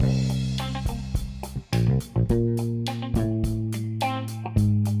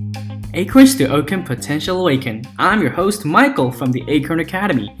Acorns to Oaken Potential Awaken. I'm your host, Michael from the Acorn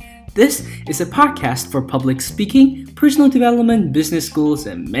Academy. This is a podcast for public speaking, personal development, business schools,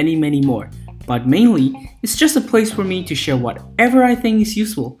 and many, many more. But mainly, it's just a place for me to share whatever I think is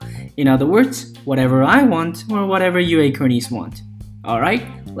useful. In other words, whatever I want or whatever you Acornies want. Alright,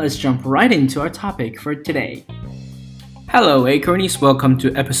 let's jump right into our topic for today. Hello Acornies, welcome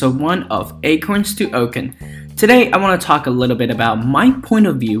to episode 1 of Acorns to Oaken. Today I want to talk a little bit about my point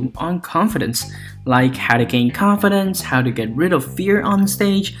of view on confidence, like how to gain confidence, how to get rid of fear on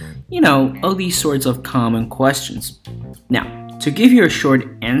stage, all these sorts of common questions. Now, to give you a short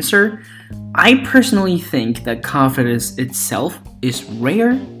answer, I personally think that confidence itself is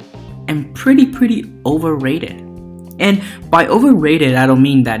rare and pretty overrated. And by overrated, I don't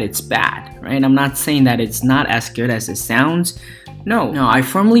mean that it's bad, right? I'm not saying that it's not as good as it sounds. No, I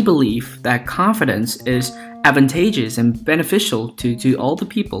firmly believe that confidence is advantageous and beneficial to all the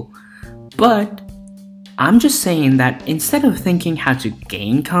people. But I'm just saying that instead of thinking how to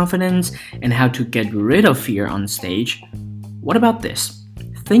gain confidence and how to get rid of fear on stage, what about this?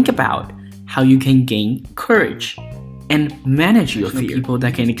 Think about how you can gain courage and manage your fear. People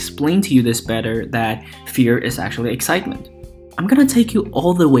that can explain to you this better, that fear is actually excitement. I'm gonna take you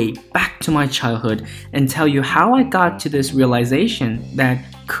all the way back to my childhood and tell you how I got to this realization that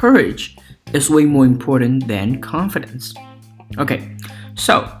courage is way more important than confidence. Okay,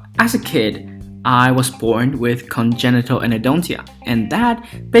 so as a kid, I was born with congenital endodontia, and that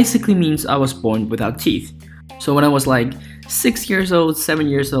basically means I was born without teeth. So when I was like 6 years old, 7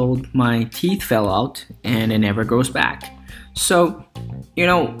 years old, my teeth fell out and it never grows back. So,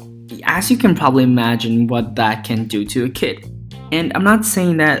 as you can probably imagine what that can do to a kid. And I'm not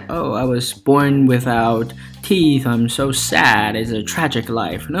saying that, I was born without teeth, I'm so sad, it's a tragic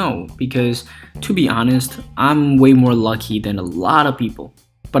life. No, because to be honest, I'm way more lucky than a lot of people.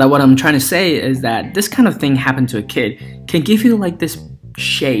 But what I'm trying to say is that this kind of thing happened to a kid can give you like this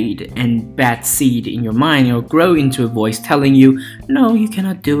shade and bad seed in your mind, or grow into a voice telling you, no, you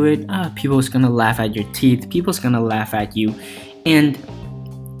cannot do it, people's gonna laugh at your teeth, people's gonna laugh at you. And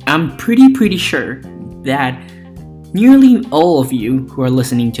I'm pretty sure that nearly all of you who are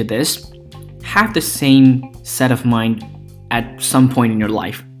listening to this have the same set of mind at some point in your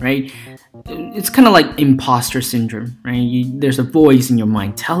life, right? It's kind of like imposter syndrome, right? There's a voice in your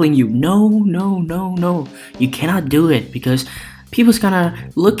mind telling you, no, you cannot do it because people's gonna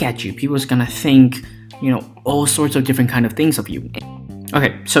look at you, people's gonna think, all sorts of different kind of things of you.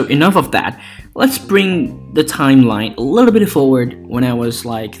 Okay, so enough of that. Let's bring the timeline a little bit forward when I was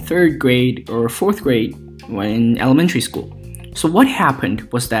like 3rd grade or 4th grade in elementary school. So what happened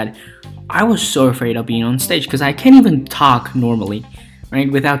was that I was so afraid of being on stage because I can't even talk normally,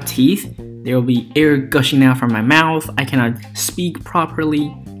 right? Without teeth, there will be air gushing out from my mouth, I cannot speak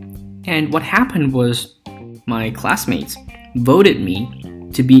properly. And what happened was my classmates voted me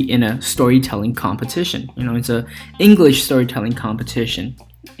to be in a storytelling competition. It's a English storytelling competition.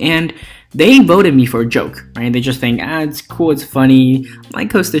 And they voted me for a joke, right? They just think, it's cool, it's funny,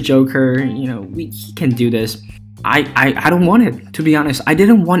 Michael's the joker, he can do this. I don't want it, to be honest. I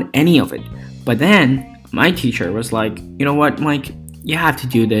didn't want any of it. But then my teacher was like, you know what, Mike, you have to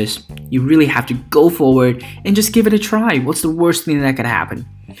do this. You really have to go forward and just give it a try. What's the worst thing that could happen?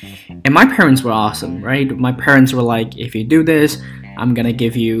 And my parents were awesome, right? My parents were like, if you do this, I'm gonna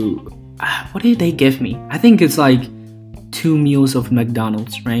give you, what did they give me? I think it's like 2 meals of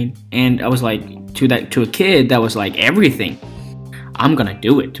McDonald's, right? And I was like, to a kid, that was like everything. I'm gonna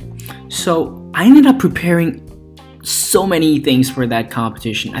do it. So I ended up preparing so many things for that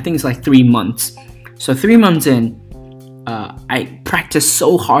competition. I think it's like 3 months. So 3 months in, I practiced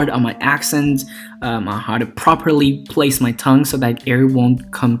so hard on my accent, on how to properly place my tongue so that air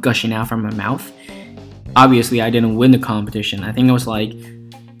won't come gushing out from my mouth. Obviously, I didn't win the competition. I think I was like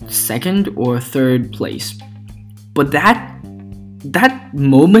 2nd or 3rd place. But that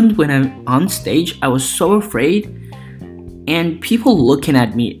moment when I'm on stage, I was so afraid, and people looking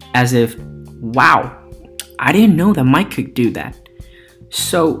at me as if, wow, I didn't know that Mike could do that.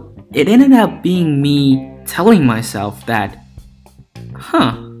 So it ended up being me telling myself that,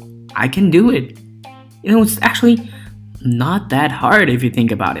 I can do it. It's actually not that hard if you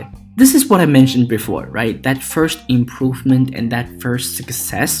think about it. This is what I mentioned before, right? That first improvement and that first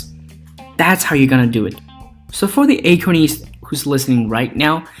success, that's how you're gonna do it. So for the Acornies who's listening right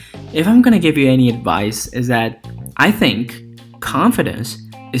now, if I'm gonna give you any advice, is that I think confidence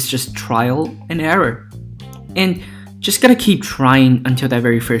is just trial and error. And just gotta keep trying until that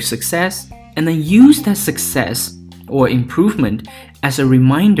very first success, and then use that success or improvement as a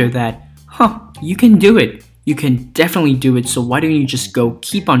reminder that, you can do it. You can definitely do it, so why don't you just go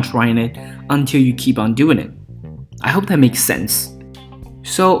keep on trying it until you keep on doing it? I hope that makes sense.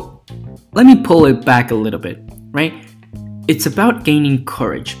 So let me pull it back a little bit, right? It's about gaining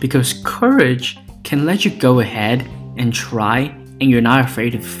courage, because courage can let you go ahead and try and you're not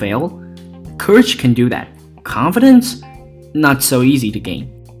afraid to fail. Courage can do that. Confidence, not so easy to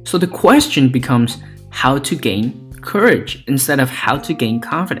gain. So the question becomes how to gain courage instead of how to gain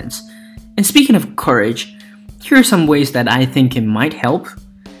confidence. And speaking of courage, here are some ways that I think it might help.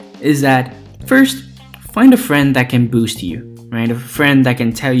 Is that first, find a friend that can boost you, right? A friend that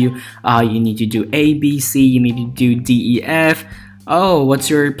can tell you, you need to do A, B, C, you need to do D, E, F. Oh, what's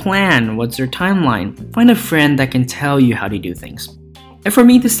your plan? What's your timeline? Find a friend that can tell you how to do things. And for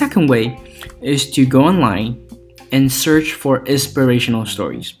me, the second way is to go online and search for inspirational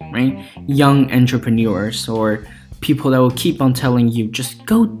stories, right? Young entrepreneurs or people that will keep on telling you, just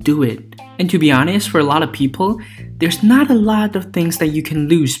go do it. And to be honest, for a lot of people, there's not a lot of things that you can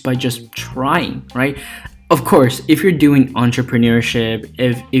lose by just trying, right? Of course, if you're doing entrepreneurship,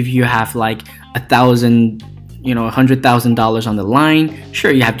 if you have like $100,000 on the line,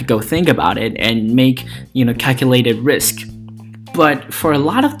 sure, you have to go think about it and make, calculated risk. But for a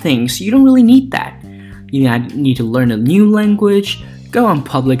lot of things, you don't really need that. You need to learn a new language, go on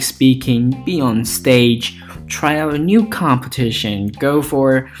public speaking, be on stage, try out a new competition, go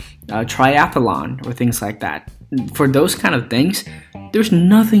for a triathlon or things like that. For those kind of things, there's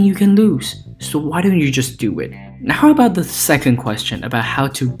nothing you can lose. So why don't you just do it? Now, how about the second question about how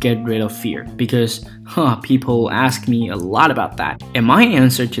to get rid of fear? Because people ask me a lot about that. And my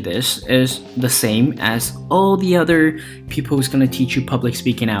answer to this is the same as all the other people who's going to teach you public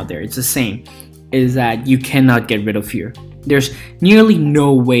speaking out there. It's the same, is that you cannot get rid of fear. There's nearly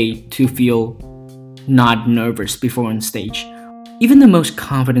no way to feel not nervous before on stage. Even the most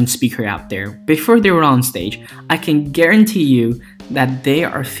confident speaker out there, before they were on stage, I can guarantee you that they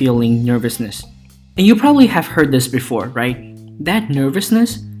are feeling nervousness. And you probably have heard this before, right? That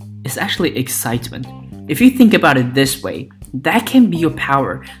nervousness is actually excitement. If you think about it this way, that can be your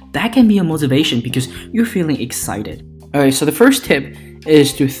power. That can be a motivation because you're feeling excited. Okay, so the first tip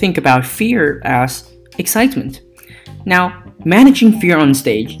is to think about fear as excitement. Now, managing fear on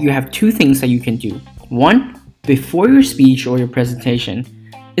stage, you have two things that you can do. One, before your speech or your presentation,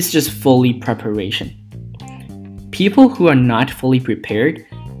 it's just fully preparation. People who are not fully prepared,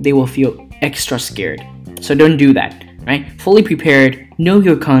 they will feel extra scared. So don't do that, right? Fully prepared, know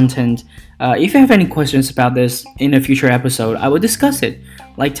your content. If you have any questions about this in a future episode, I will discuss it,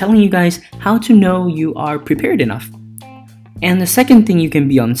 like telling you guys how to know you are prepared enough. And the second thing you can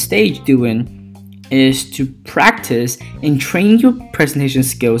be on stage doing is to practice and train your presentation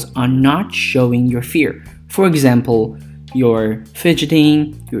skills on not showing your fear. For example, your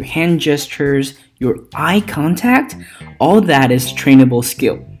fidgeting, your hand gestures, your eye contact, all that is trainable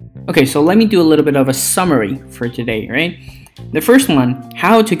skill. Okay, so let me do a little bit of a summary for today, right? The first one,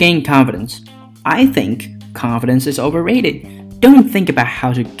 how to gain confidence. I think confidence is overrated. Don't think about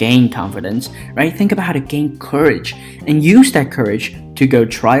how to gain confidence, right? Think about how to gain courage and use that courage to go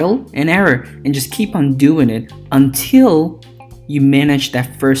trial and error and just keep on doing it until you manage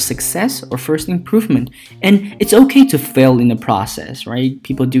that first success or first improvement. And it's okay to fail in the process, right?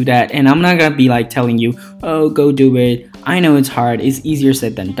 People do that, and I'm not gonna be like telling you, oh, go do it. I know it's hard, it's easier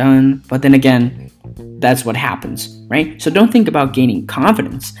said than done, but then again, that's what happens, right? So don't think about gaining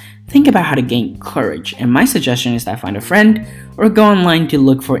confidence. Think about how to gain courage. And my suggestion is that find a friend or go online to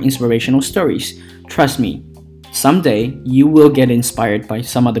look for inspirational stories. Trust me, someday you will get inspired by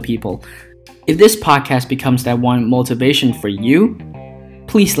some other people. If this podcast becomes that one motivation for you,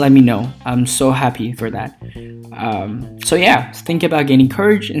 please let me know. I'm so happy for that. So yeah, think about gaining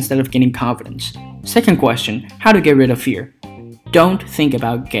courage instead of gaining confidence. Second question, how to get rid of fear. Don't think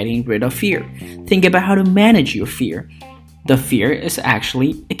about getting rid of fear. Think about how to manage your fear. The fear is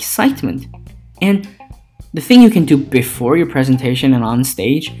actually excitement. And the thing you can do before your presentation and on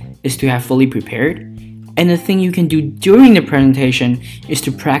stage is to have fully prepared. And the thing you can do during the presentation is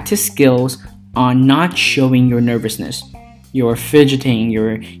to practice skills on not showing your nervousness, your fidgeting,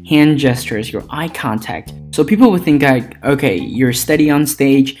 your hand gestures, your eye contact. So people would think like, okay, you're steady on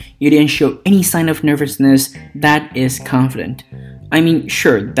stage, you didn't show any sign of nervousness, that is confident. I mean,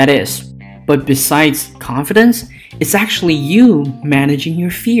 sure, that is. But besides confidence, it's actually you managing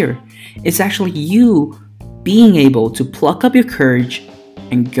your fear. It's actually you being able to pluck up your courage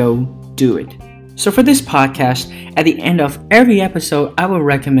and go do it. So for this podcast, at the end of every episode, I will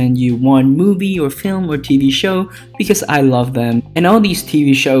recommend you one movie or film or TV show because I love them. And all these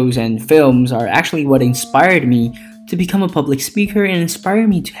TV shows and films are actually what inspired me to become a public speaker and inspired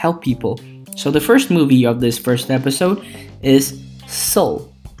me to help people. So the first movie of this first episode is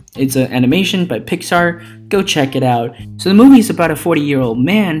Soul. It's an animation by Pixar. Go check it out. So the movie is about a 40-year-old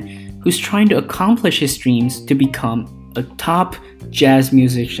man who's trying to accomplish his dreams to become a top jazz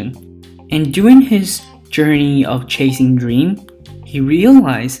musician. And during his journey of chasing dream, he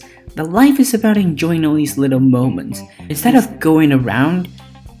realized that life is about enjoying all these little moments instead of going around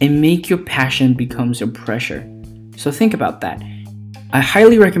and make your passion becomes your pressure. So think about that. I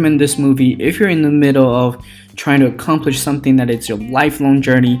highly recommend this movie if you're in the middle of trying to accomplish something that it's your lifelong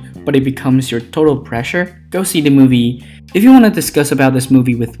journey, but it becomes your total pressure. Go see the movie. If you want to discuss about this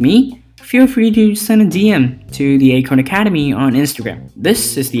movie with me, feel free to send a DM to the Acorn Academy on Instagram.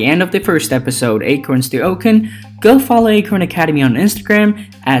 This is the end of the first episode, Acorns to Oaken. Go follow Acorn Academy on Instagram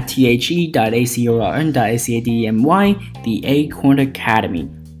at the@acorn.academy, the Acorn Academy.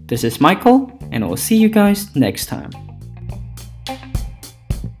 This is Michael, and I will see you guys next time.